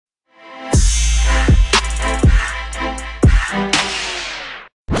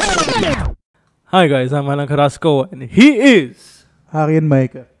Hi guys, I'm Alan Carrasco and he is. Aryan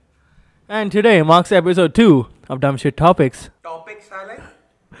Maikar. And today marks episode 2 of Dumb Shit Topics. Topics, Alan?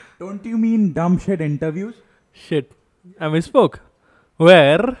 Don't you mean dumb shit interviews? Shit, I misspoke.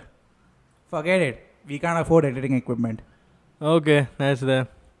 Where? Forget it. We can't afford editing equipment. Okay, that's there.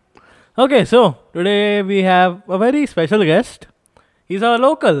 Okay, so today we have a very special guest. He's our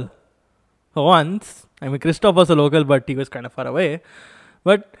local. For once. I mean, Christoph was a local, but he was kind of far away.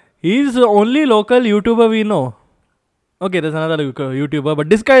 But he's the only local YouTuber we know. Okay, there's another YouTuber, but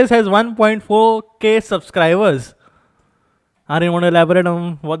this guy has 1.4k subscribers. Aryan, want to elaborate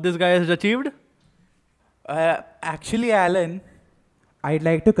on what this guy has achieved? Actually, Alan, I'd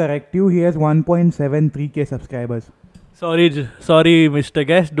like to correct you. He has 1.73k subscribers. Sorry, Mr.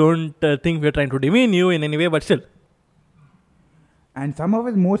 Guest. Don't think we're trying to demean you in any way, but still. And some of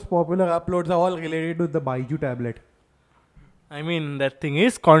his most popular uploads are all related to the Baiju tablet. I mean, that thing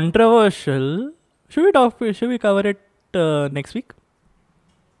is controversial. Should we cover it next week?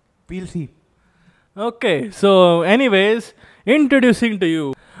 We'll see. Okay, so anyways, introducing to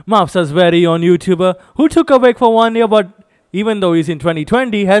you Mapsa's very own YouTuber who took a break for 1 year, but even though he's in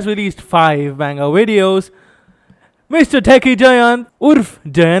 2020, has released 5 banger videos. Mr. Techie Jayant, Urf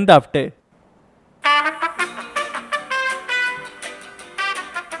Jayant Apte.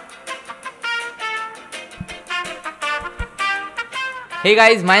 Hey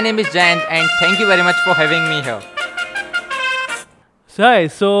guys, my name is Jayant and thank you very much for having me here.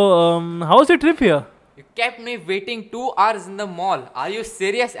 So, how's your trip here? You kept me waiting 2 hours in the mall. Are you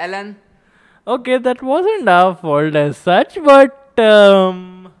serious, Alan? Okay, that wasn't our fault as such, but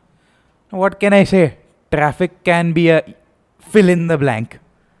What can I say? Traffic can be a fill in the blank.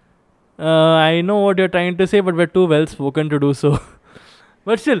 I know what you're trying to say, but we're too well spoken to do so.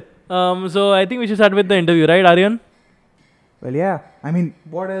 But still, so I think we should start with the interview, right, Aryan? Well, yeah. I mean,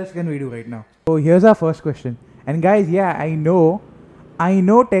 what else can we do right now? So here's our first question. And guys, yeah, I know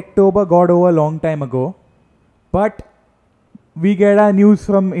Techtober got over a long time ago, but we get our news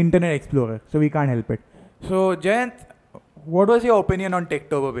from Internet Explorer, so we can't help it. So Jayant, what was your opinion on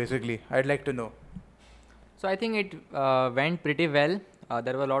Techtober basically? I'd like to know. So I think it went pretty well.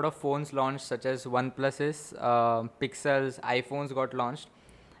 There were a lot of phones launched such as OnePluses, Pixels, iPhones got launched,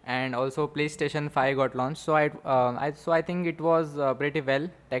 and also PlayStation 5 got launched. So I think it was pretty well.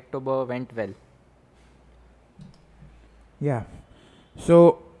 Techtober went well. Yeah.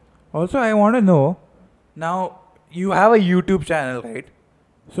 So also I want to know, now you have a YouTube channel, right?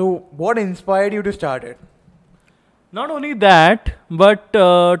 So what inspired you to start it? Not only that, but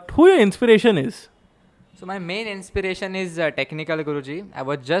who your inspiration is? So my main inspiration is Technical Guruji. I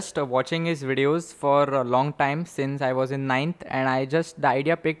was just watching his videos for a long time since I was in 9th, and the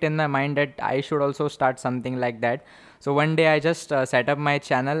idea picked in my mind that I should also start something like that. So one day I just set up my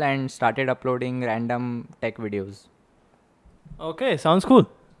channel and started uploading random tech videos. Okay, sounds cool.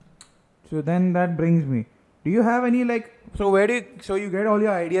 So then that brings me. Do you have any so you get all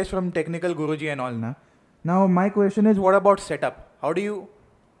your ideas from Technical Guruji and all, na? Now my question is, what about setup? What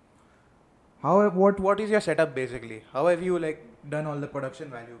is your setup basically? How have you done all the production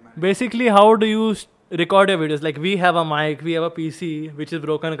value, man? Basically, how do you record your videos? Like, we have a mic, we have a PC, which is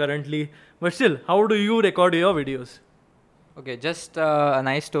broken currently. But still, how do you record your videos? Okay, just a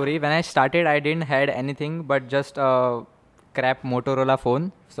nice story. When I started, I didn't had anything but just a crap Motorola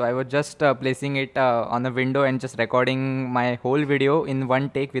phone. So I was just placing it on a window and just recording my whole video in one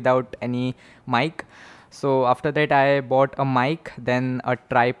take without any mic. So after that, I bought a mic, then a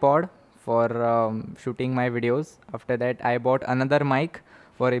tripod for shooting my videos. After that, I bought another mic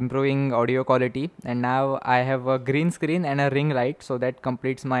for improving audio quality, and now I have a green screen and a ring light, so that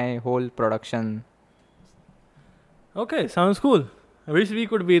completes my whole production. Okay, sounds cool. I wish we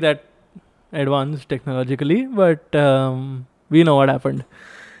could be that advanced technologically, but we know what happened.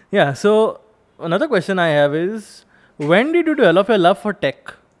 Yeah, so another question I have is, when did you develop your love for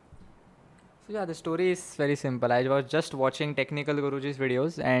tech? So yeah, the story is very simple. I was just watching Technical Guruji's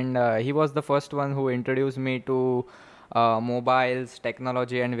videos, and he was the first one who introduced me to mobiles,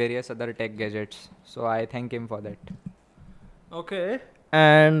 technology, and various other tech gadgets. So I thank him for that. Okay,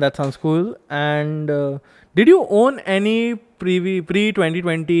 and that sounds cool. And did you own any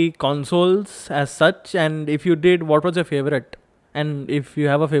pre-2020 consoles as such? And if you did, what was your favorite? And if you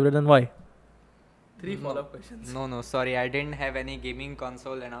have a favorite, then why? 3 follow-up questions. No, sorry. I didn't have any gaming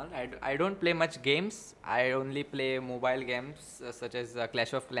console and all. I don't play much games. I only play mobile games such as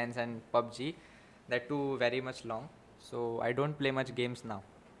Clash of Clans and PUBG. That too very much long. So I don't play much games now.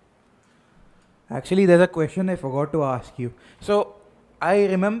 Actually, there's a question I forgot to ask you. So I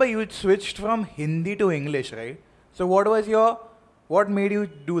remember you switched from Hindi to English, right? So what was What made you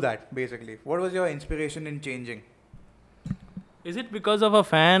do that, basically? What was your inspiration in changing? Is it because of a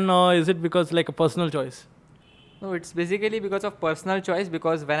fan or is it because like a personal choice? No, it's basically because of personal choice,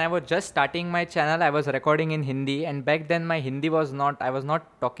 because when I was just starting my channel, I was recording in Hindi, and back then my Hindi was not, I was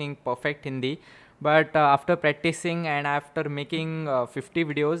not talking perfect Hindi. But after practicing and after making 50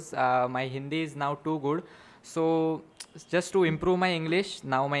 videos, my Hindi is now too good. So just to improve my English,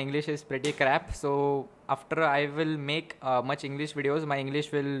 now my English is pretty crap. So after I will make much English videos, my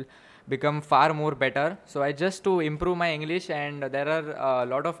English will become far more better. So I just to improve my English, and there are a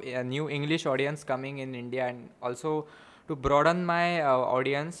lot of new English audience coming in India, and also to broaden my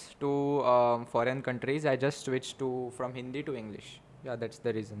audience to foreign countries, I just switched to from Hindi to English. Yeah, that's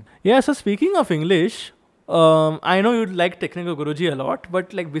the reason. Yeah, so speaking of English, I know you like Technical Guruji a lot,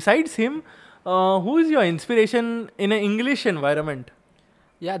 but like besides him, who is your inspiration in an English environment?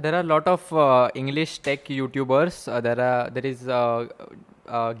 Yeah, there are a lot of English tech YouTubers. There is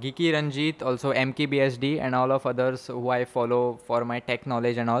Geeky Ranjit, also MKBSD, and all of others who I follow for my tech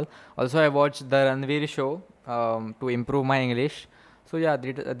knowledge and all. Also, I watch the Ranveer show to improve my English. So yeah,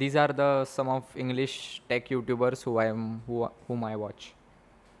 these are the some of English tech YouTubers whom I watch.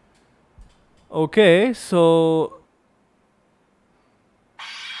 Okay, so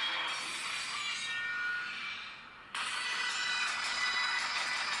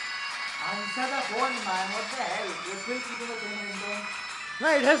Answer the phone, man. What the hell? You're still keeping the same ringtone? no,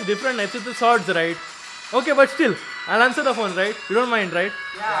 it has different types of the swords, right? Okay, but still, I'll answer the phone, right? You don't mind, right?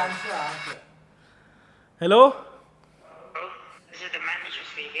 Yeah, answer. Hello? This is the manager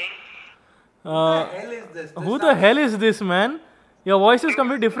speaking. Uh, What the hell is this? who the hell is this, man? Your voice is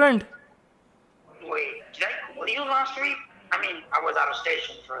completely different. Wait, did I call you last week? I mean, I was out of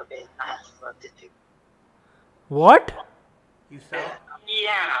station for a bit. I had some work to do. What? You sound.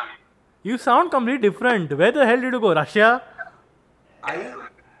 Yeah. You sound completely different. Where the hell did you go? Russia? Are you?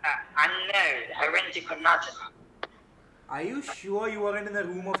 I know. I went to Karnataka. Are you sure you weren't in a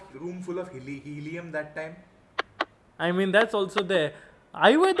room full of helium that time? I mean, that's also there. Are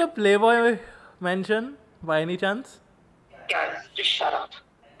you at the Playboy mansion by any chance? Guys, just shut up.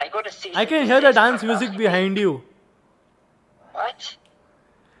 I got to see. I can hear the dance music behind you. What?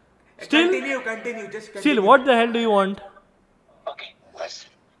 Still? Continue. Just continue. Still, what the hell do you want? Okay, listen.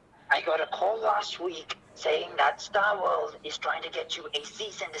 I got a call last week saying that Star World is trying to get you a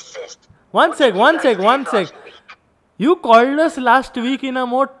cease and desist. One sec. Last week. You called us last week in a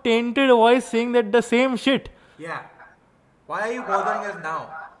more tainted voice saying that the same shit. Yeah. Why are you bothering us now?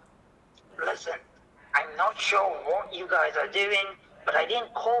 Listen, I'm not sure what you guys are doing, but I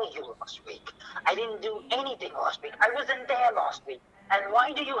didn't call you last week. I didn't do anything last week. I wasn't there last week. And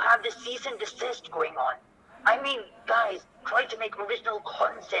why do you have this cease and desist going on? I mean, guys, try to make original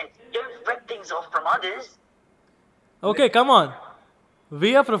content. Don't rip things off from others. Okay, come on.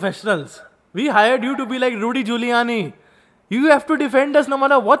 We are professionals. We hired you to be like Rudy Giuliani. You have to defend us no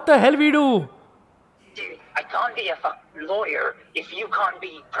matter what the hell we do. Dude, I can't be a fucking lawyer if you can't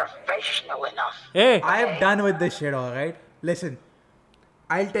be professional enough. Hey, I am done with this shit, alright? Listen,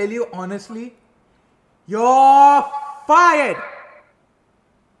 I'll tell you honestly, you're fired!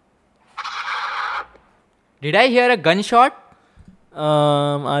 Did I hear a gunshot?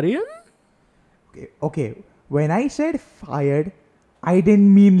 Aryan? Okay, when I said fired, I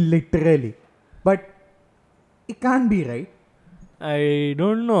didn't mean literally. But it can't be, right? I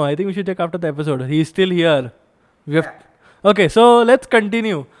don't know. I think we should check after the episode. He's still here. We have Okay, so let's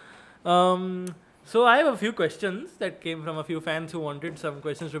continue. So I have a few questions that came from a few fans who wanted some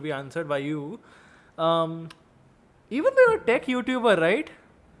questions to be answered by you. Even though you're a tech YouTuber, right?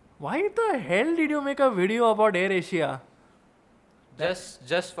 Why the hell did you make a video about AirAsia?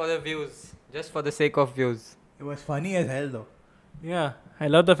 Just for the views. Just for the sake of views. It was funny as hell though. Yeah, I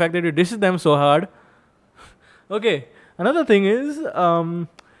love the fact that you diss them so hard. Okay, another thing is,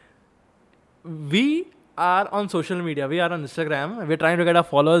 we are on social media. We are on Instagram. We're trying to get our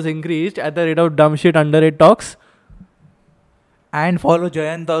followers increased at the rate of dumb shit under it talks. And follow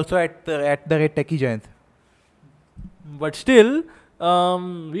Jayant also at the rate Techie Jayant. But still,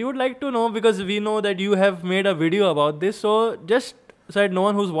 we would like to know, because we know that you have made a video about this. So just so that no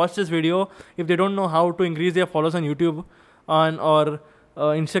one who's watched this video, if they don't know how to increase their followers on YouTube or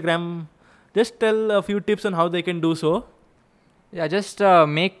Instagram, just tell a few tips on how they can do so. Yeah, just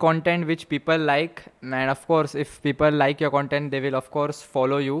make content which people like, and of course if people like your content, they will of course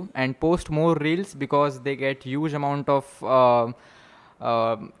follow you and post more reels, because they get huge amount of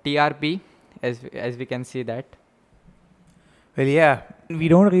TRP, as we can see that. Well, yeah, we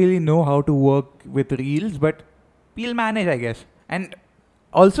don't really know how to work with reels, but we'll manage, I guess. And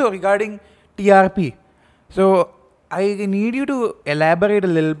also regarding TRP, so I need you to elaborate a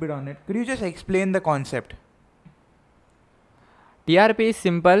little bit on it. Could you just explain the concept? TRP is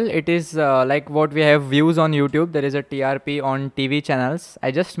simple. It is like what we have views on YouTube. There is a TRP on TV channels.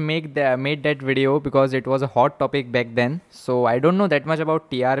 I just made that video because it was a hot topic back then. So I don't know that much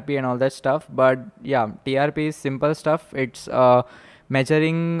about TRP and all that stuff. But yeah, TRP is simple stuff. It's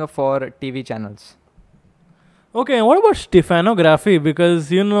measuring for TV channels. Okay, and what about stefanography?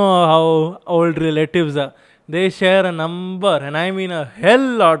 Because you know how old relatives are. They share a number, and I mean a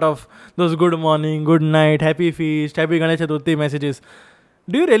hell lot of those good morning, good night, happy feast, happy Ganesh Chaturthi messages.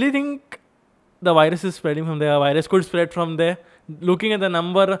 Do you really think the virus is spreading from there? A virus could spread from there? Looking at the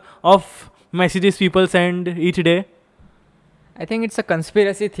number of messages people send each day? I think it's a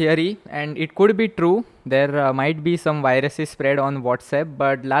conspiracy theory and it could be true. There might be some viruses spread on WhatsApp,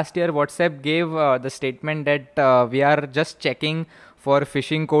 but last year WhatsApp gave the statement that we are just checking for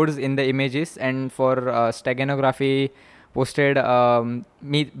phishing codes in the images, and for steganography posted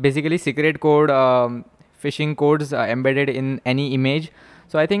basically secret code phishing codes embedded in any image.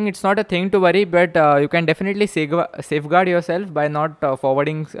 So I think it's not a thing to worry, but you can definitely safeguard yourself by not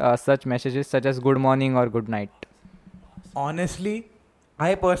forwarding such messages such as good morning or good night. Honestly,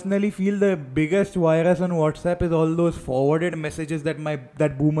 I personally feel the biggest virus on WhatsApp is all those forwarded messages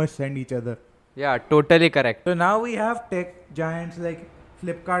that boomers send each other. Yeah, totally correct. So now we have tech giants like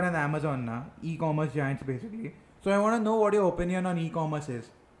Flipkart and Amazon now, e-commerce giants basically. So I want to know what your opinion on e-commerce is.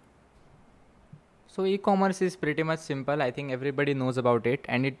 So e-commerce is pretty much simple. I think everybody knows about it,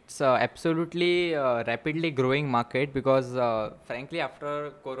 and it's absolutely rapidly growing market because frankly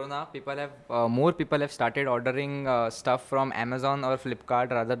after Corona, more people have started ordering stuff from Amazon or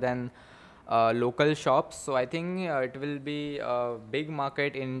Flipkart rather than local shops. So I think it will be a big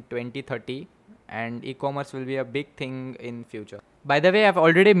market in 2030, and e-commerce will be a big thing in future. By the way, I've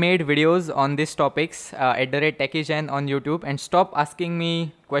already made videos on these topics at @TechieJain on YouTube, and stop asking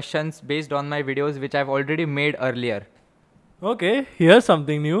me questions based on my videos which I've already made earlier. Okay, here's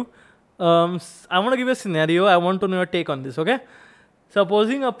something new. I want to give a scenario. I want to know your take on this, okay?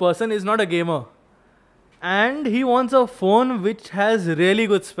 Supposing a person is not a gamer and he wants a phone which has really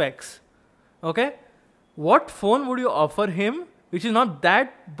good specs, okay? What phone would you offer him which is not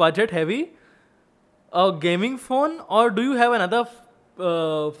that budget heavy? A gaming phone, or do you have another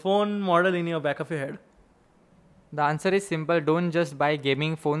phone model in your back of your head? The answer is simple. Don't just buy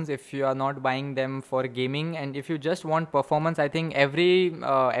gaming phones if you are not buying them for gaming. And if you just want performance, I think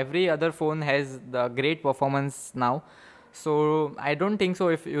every other phone has the great performance now. So I don't think so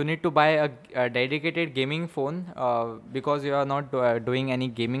if you need to buy a dedicated gaming phone because you are not doing any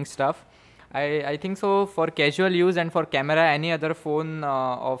gaming stuff. I think so for casual use and for camera, any other phone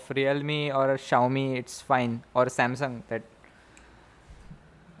of Realme or Xiaomi, it's fine, or Samsung. That.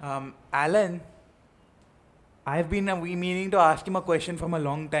 Alan, I've been meaning to ask him a question from a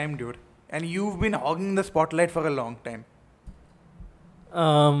long time, dude. And you've been hogging the spotlight for a long time.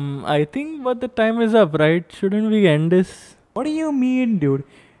 I think but the time is up, right? Shouldn't we end this? What do you mean, dude?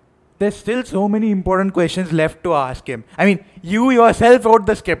 There's still so many important questions left to ask him. I mean, you yourself wrote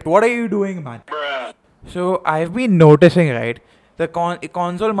the script. What are you doing, man? So I've been noticing, right? The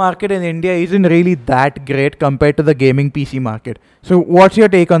console market in India isn't really that great compared to the gaming PC market. So what's your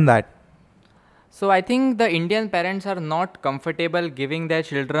take on that? So I think the Indian parents are not comfortable giving their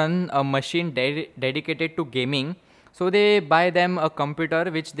children a machine dedicated to gaming. So they buy them a computer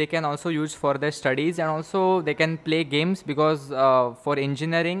which they can also use for their studies, and also they can play games because for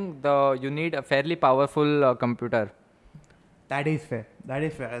engineering you need a fairly powerful computer. That is fair. That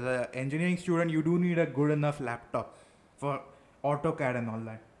is fair. As an engineering student, you do need a good enough laptop for AutoCAD and all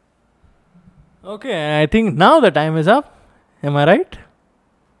that. Okay, I think now the time is up. Am I right?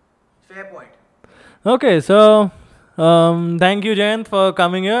 Fair point. Okay, so thank you, Jayant, for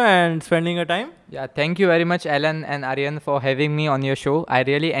coming here and spending your time. Yeah, thank you very much, Alan and Aryan, for having me on your show. I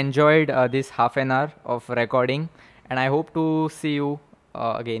really enjoyed this half an hour of recording, and I hope to see you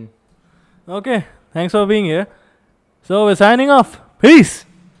again. Okay, thanks for being here. So we're signing off. Peace.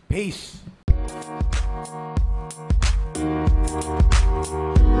 Peace.